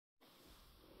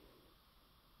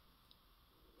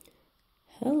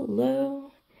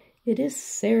Hello, it is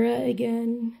Sarah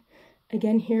again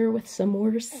here with some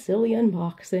more silly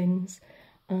unboxings.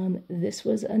 This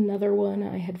was another one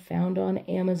I had found on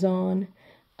Amazon.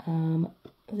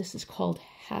 This is called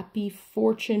Happy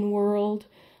Fortune World.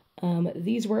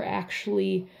 These were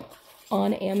actually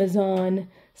on Amazon,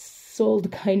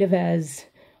 sold kind of as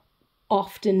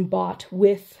often bought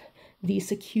with the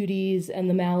Cuties and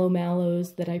the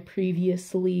Mallows that I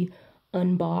previously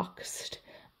unboxed.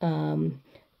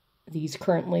 These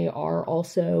currently are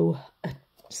also a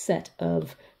set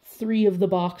of 3 of the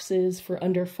boxes for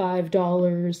under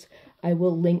 $5. I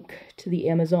will link to the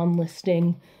Amazon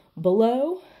listing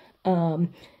below.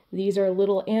 These are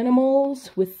little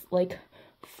animals with like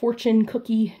fortune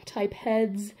cookie type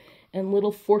heads and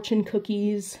little fortune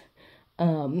cookies,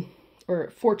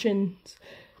 or fortunes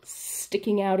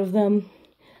sticking out of them.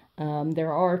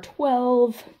 There are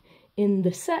 12 in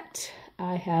the set.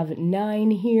 I have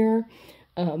 9 here.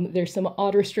 There's some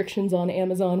odd restrictions on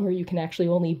Amazon where you can actually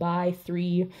only buy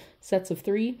 3 sets of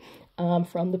 3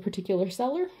 from the particular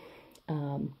seller.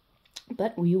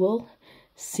 But we will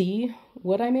see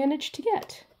what I managed to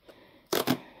get.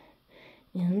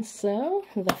 And so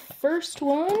the first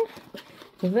one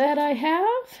that I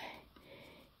have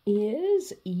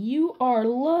is You Are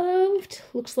Loved.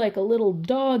 Looks like a little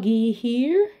doggy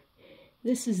here.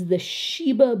 This is the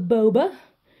Shiba Boba.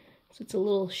 So it's a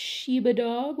little Shiba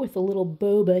dog with a little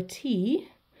boba tea.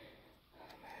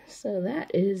 So that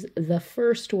is the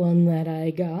first one that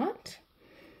I got.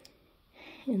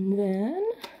 And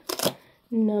then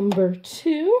number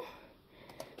 2.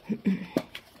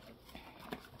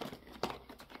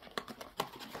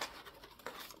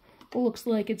 Looks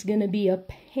like it's going to be a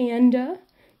panda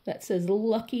that says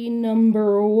lucky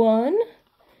number 1.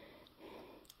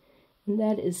 And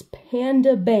that is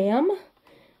Panda Bam.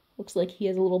 Looks like he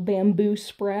has a little bamboo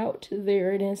sprout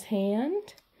there in his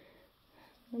hand.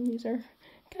 And these are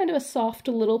kind of a soft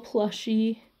little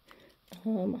plushie.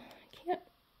 I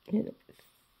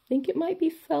think it might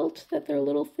be felt that their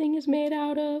little thing is made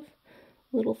out of.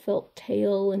 Little felt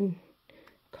tail and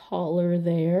collar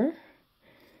there.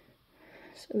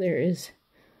 So there is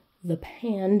the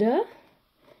panda.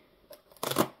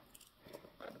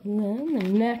 And then the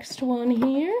next one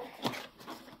here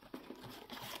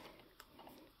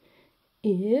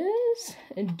is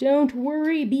Don't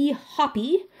Worry, Be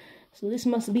Hoppy. So this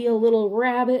must be a little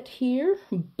rabbit here.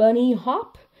 Bunny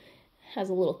Hop. Has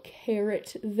a little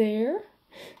carrot there.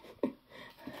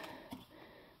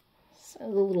 So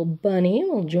the little bunny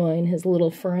will join his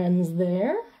little friends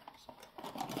there.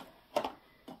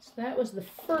 So that was the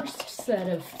first set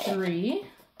of 3.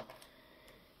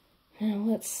 Now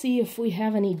let's see if we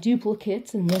have any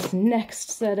duplicates in this next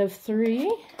set of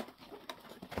 3.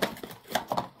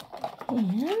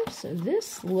 And so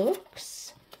this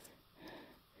looks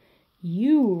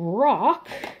You Rock.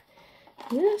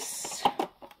 This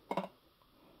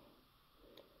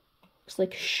looks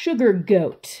like Sugar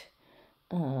Goat.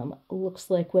 Looks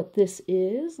like what this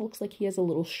is. Looks like he has a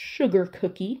little sugar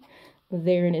cookie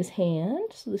there in his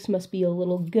hand. So this must be a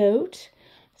little goat.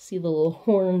 See the little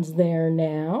horns there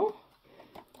now.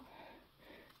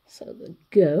 So the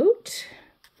goat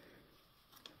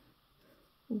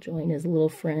will join his little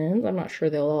friends. I'm not sure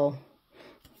they'll all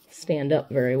stand up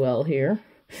very well here.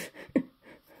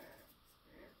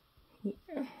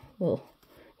 Yeah, we'll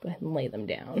go ahead and lay them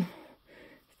down.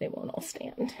 They won't all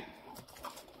stand.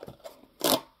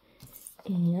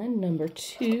 And number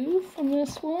 2 from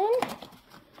this one.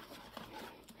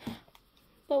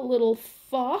 The little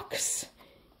fox.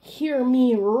 Hear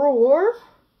Me Roar.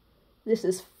 This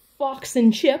is Fox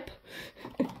and Chip.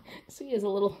 So he has a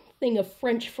little thing of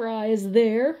French fries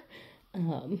there.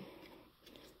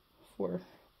 For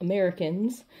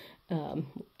Americans. I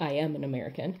am an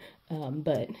American.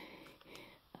 But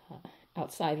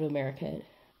outside of America,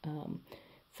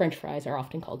 French fries are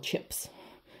often called chips.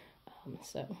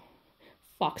 So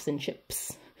Fox and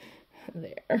Chips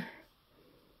there.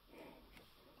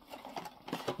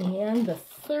 And the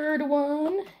third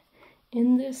one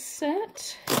in this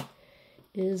set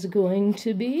is going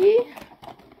to be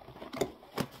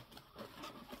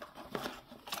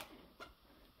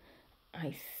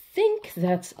I think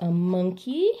that's a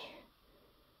monkey.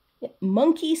 Yeah,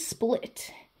 Monkey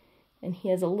Split. And he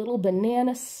has a little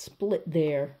banana split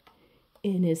there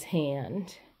in his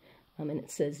hand. And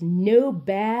it says, No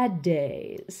Bad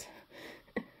Days.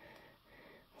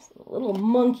 So a little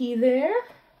monkey there.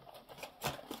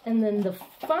 And then the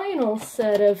final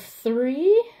set of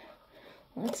 3.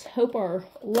 Let's hope our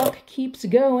luck keeps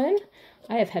going.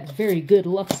 I have had very good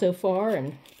luck so far,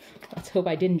 and let's hope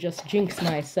I didn't just jinx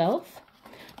myself.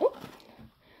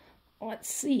 Oh, let's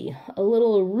see, a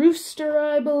little rooster,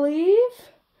 I believe.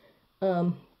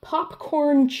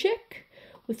 Popcorn chick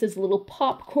with his little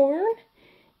popcorn.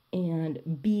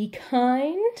 And be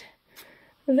kind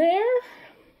there.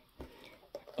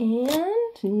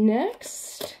 And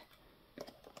next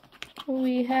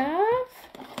we have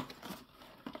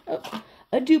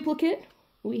a duplicate.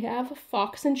 We have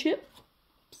Fox and Chip.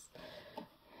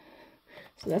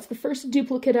 So that's the first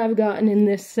duplicate I've gotten in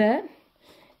this set.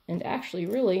 And actually,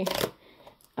 really,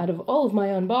 out of all of my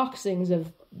unboxings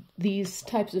of these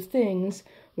types of things,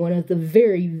 one of the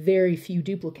very, very few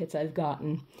duplicates I've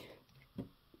gotten.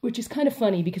 Which is kind of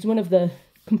funny because one of the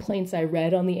complaints I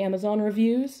read on the Amazon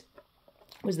reviews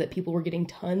was that people were getting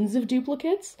tons of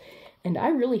duplicates, and I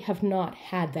really have not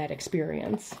had that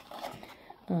experience.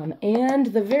 And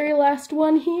the very last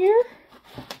one here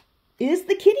is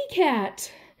the kitty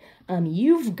cat.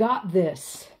 You've got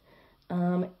this.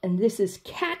 And this is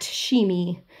Cat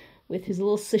Shimi with his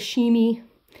little sashimi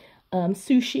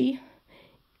sushi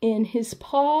in his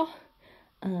paw.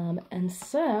 And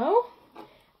so,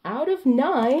 out of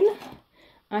 9,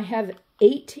 I have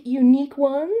 8 unique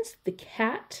ones. The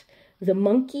cat, the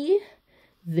monkey,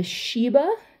 the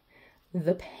Shiba,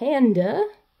 the panda,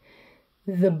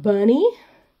 the bunny.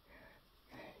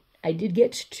 I did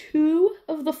get 2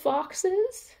 of the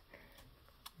foxes,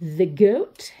 the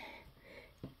goat,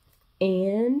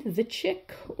 and the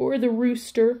chick, or the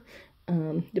rooster,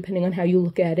 depending on how you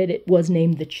look at it. It was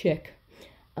named the chick.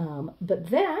 But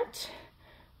that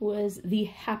was the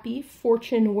Happy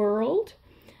Fortune World.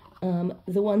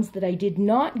 The ones that I did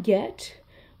not get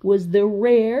was the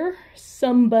rare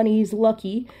Some Bunnies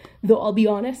Lucky, though I'll be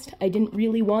honest, I didn't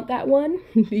really want that one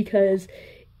because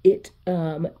its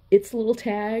little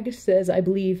tag says, I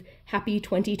believe, Happy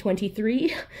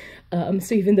 2023.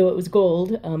 So even though it was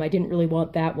gold, I didn't really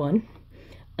want that one.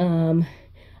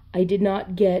 I did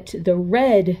not get the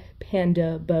red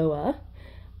panda boa,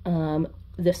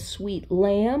 the sweet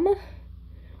lamb,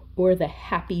 or the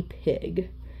happy pig.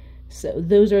 So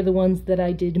those are the ones that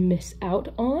I did miss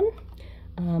out on,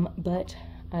 but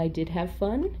I did have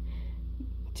fun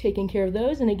taking care of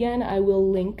those. And again, I will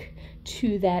link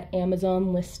to that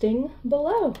Amazon listing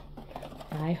below.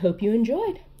 I hope you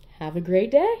enjoyed. Have a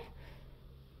great day.